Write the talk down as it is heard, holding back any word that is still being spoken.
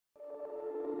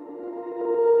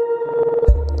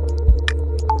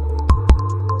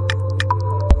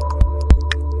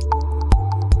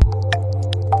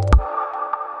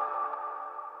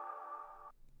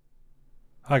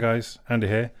Hi guys, Andy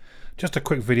here. Just a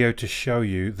quick video to show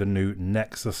you the new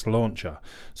Nexus launcher.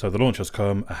 So the launcher's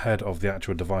come ahead of the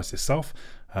actual device itself.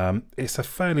 It's a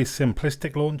fairly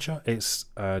simplistic launcher. It's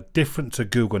different to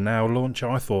Google Now launcher.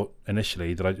 I thought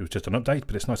initially that it was just an update,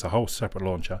 but it's not. It's a whole separate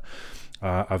launcher.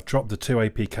 I've dropped the two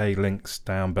APK links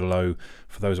down below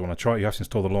for those who want to try it. You have to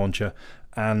install the launcher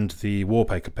and the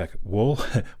wallpaper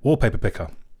picker.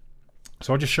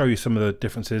 So I'll just show you some of the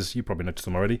differences. You probably noticed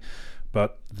them already.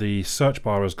 But the search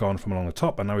bar has gone from along the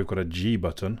top, and now we've got a G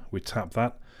button. We tap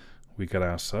that, we get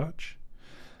our search.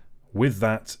 With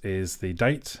that is the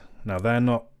date. Now they're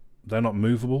not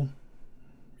movable.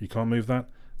 You can't move that.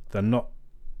 They're not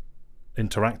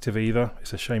interactive either.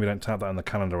 It's a shame you don't tap that and the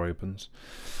calendar opens.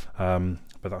 But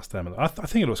that's them. I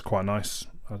think it looks quite nice.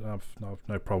 I've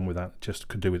no problem with that. Just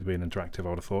could do with being interactive, I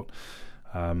would have thought.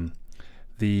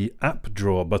 The app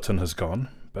drawer button has gone,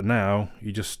 but now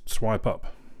you just swipe up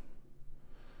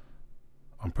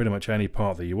on pretty much any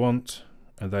part that you want,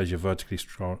 and there's your vertically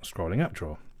scrolling app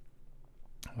drawer.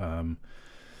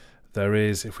 There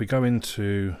is, if we go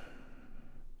into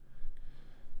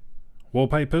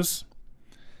wallpapers,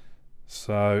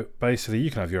 so basically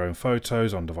you can have your own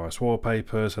photos on device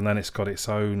wallpapers, and then it's got its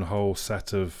own whole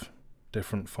set of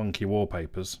different funky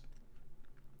wallpapers.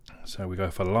 So we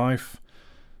go for life,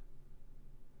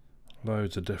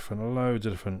 loads of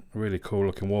different really cool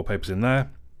looking wallpapers in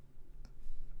there.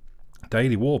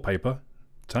 Daily wallpaper,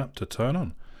 tap to turn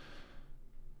on.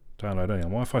 Download only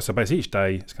on Wi-Fi. So basically each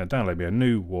day it's going to download me a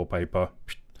new wallpaper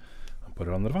and put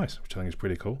it on the device, which I think is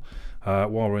pretty cool. While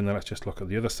we're in there, let's just look at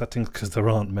the other settings because there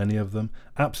aren't many of them.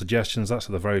 App suggestions, that's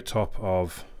at the very top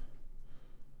of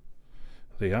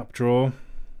the app drawer.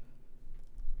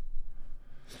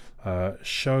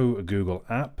 Show a Google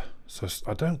app. So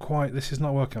I don't quite, this is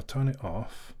not working. I've turned it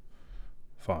off.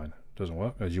 Fine, doesn't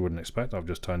work as you wouldn't expect. I've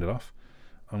just turned it off.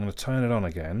 I'm going to turn it on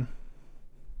again.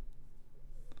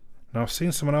 Now I've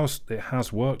seen someone else, it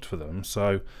has worked for them,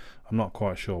 so I'm not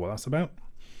quite sure what that's about.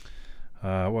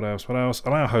 What else?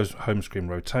 Allow home screen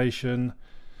rotation,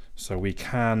 so we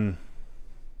can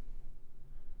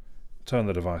turn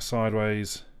the device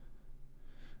sideways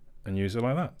and use it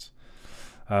like that.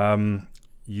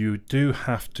 You do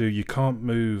have to, you can't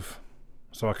move,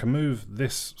 so I can move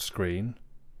this screen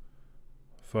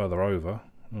further over.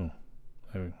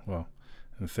 Well,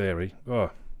 in theory,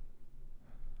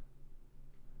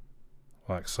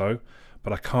 like so,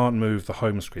 but I can't move the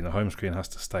home screen. The home screen has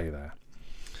to stay there.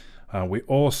 We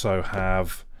also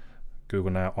have Google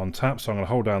Now on tap, so I'm going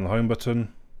to hold down the home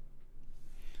button.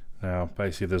 Now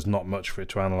basically there's not much for it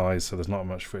to analyze, so there's not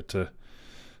much for it to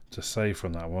save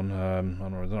from that one.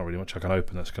 There's not really much I can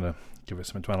open that's going to give it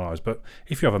something to analyze. But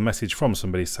if you have a message from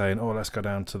somebody saying, oh, let's go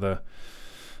down to the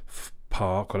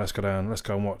park, or let's go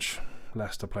and watch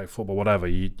Leicester play football, whatever,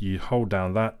 you hold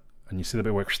down that and you see the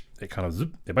bit where it kind of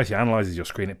it basically analyzes your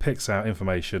screen. It picks out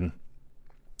information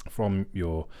from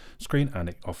your screen and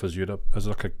it offers you it as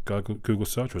like a Google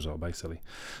search result basically.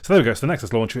 So there we go. So the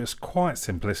Nexus launcher is quite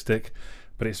simplistic,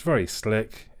 but it's very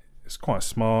slick. It's quite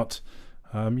smart.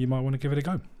 You might want to give it a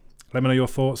go. Let me know your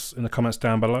thoughts in the comments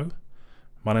down below.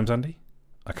 My name's Andy.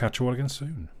 I'll catch you all again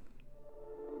soon.